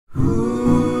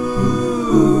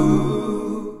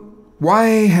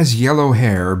Why has yellow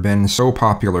hair been so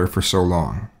popular for so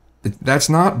long? That's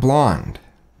not blonde.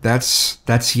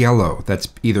 That's yellow. That's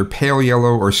either pale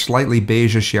yellow or slightly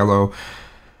beigeish yellow,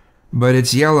 but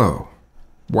it's yellow.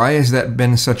 Why has that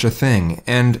been such a thing?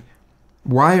 And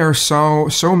why are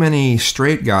so many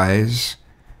straight guys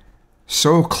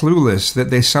so clueless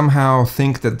that they somehow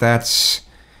think that that's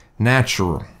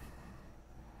natural?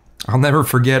 I'll never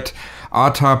forget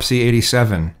Autopsy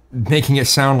 87 making it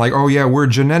sound like, oh yeah, we're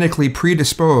genetically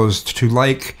predisposed to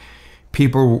like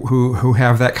people who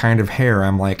have that kind of hair.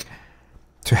 I'm like,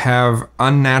 to have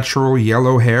unnatural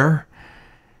yellow hair?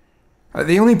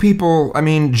 The only people, I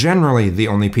mean, generally the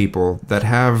only people that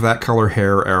have that color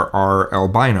hair are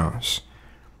albinos.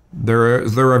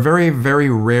 There are very, very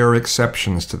rare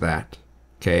exceptions to that.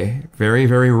 Okay? Very,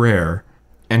 very rare.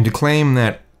 And to claim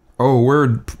that, oh,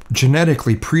 we're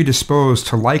genetically predisposed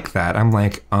to like that, I'm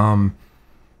like,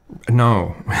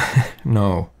 no.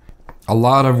 No. A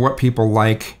lot of what people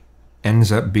like ends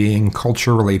up being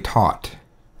culturally taught.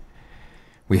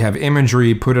 We have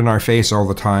imagery put in our face all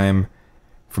the time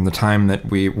from the time that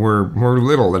we're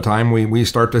little, the time we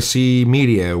start to see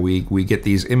media, we get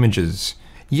these images.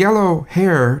 Yellow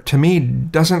hair, to me,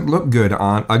 doesn't look good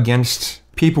against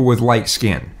people with light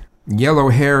skin. Yellow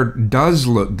hair does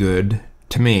look good,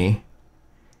 to me,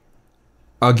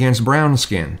 against brown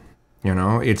skin. You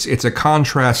know, it's a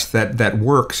contrast that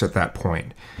works at that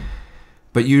point.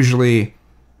 But usually,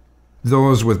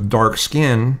 those with dark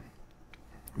skin,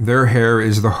 their hair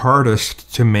is the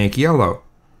hardest to make yellow.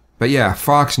 But yeah,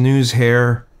 Fox News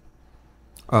hair,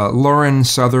 Lauren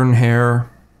Southern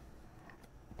hair,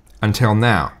 until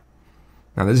now.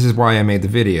 Now this is why I made the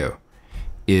video,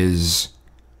 is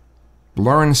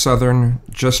Lauren Southern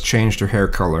just changed her hair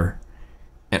color,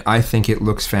 and I think it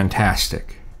looks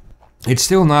fantastic. It's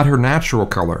still not her natural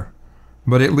color,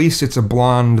 but at least it's a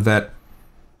blonde that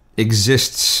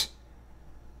exists,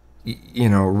 you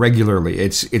know, regularly.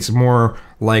 It's more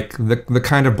like the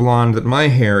kind of blonde that my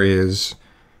hair is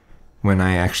when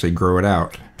I actually grow it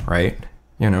out, right?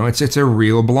 You know, it's a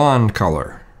real blonde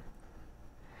color.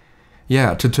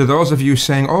 Yeah, to those of you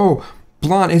saying, oh,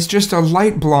 blonde, it's just a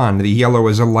light blonde. The yellow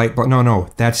is a light blonde. No,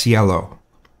 that's yellow.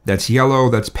 That's yellow,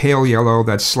 that's pale yellow,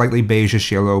 that's slightly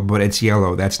beigeish yellow, but it's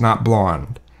yellow. That's not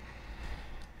blonde.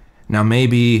 Now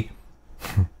maybe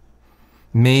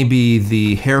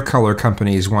the hair color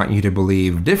companies want you to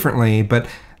believe differently, but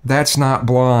that's not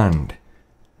blonde.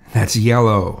 That's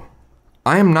yellow.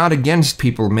 I am not against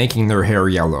people making their hair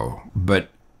yellow, but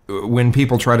when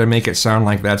people try to make it sound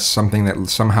like that's something that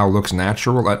somehow looks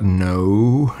natural,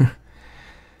 no.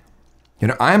 You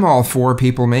know, I'm all for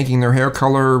people making their hair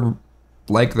color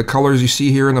like the colors you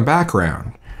see here in the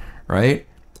background, right?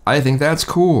 I think that's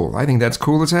cool. I think that's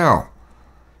cool as hell.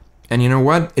 And you know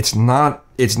what? It's not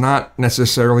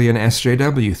necessarily an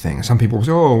SJW thing. Some people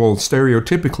say, oh, well,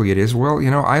 stereotypically it is. Well, you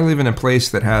know, I live in a place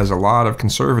that has a lot of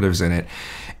conservatives in it,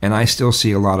 and I still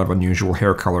see a lot of unusual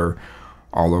hair color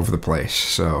all over the place.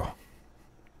 So,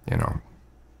 you know.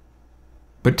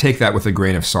 But take that with a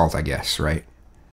grain of salt, I guess, right?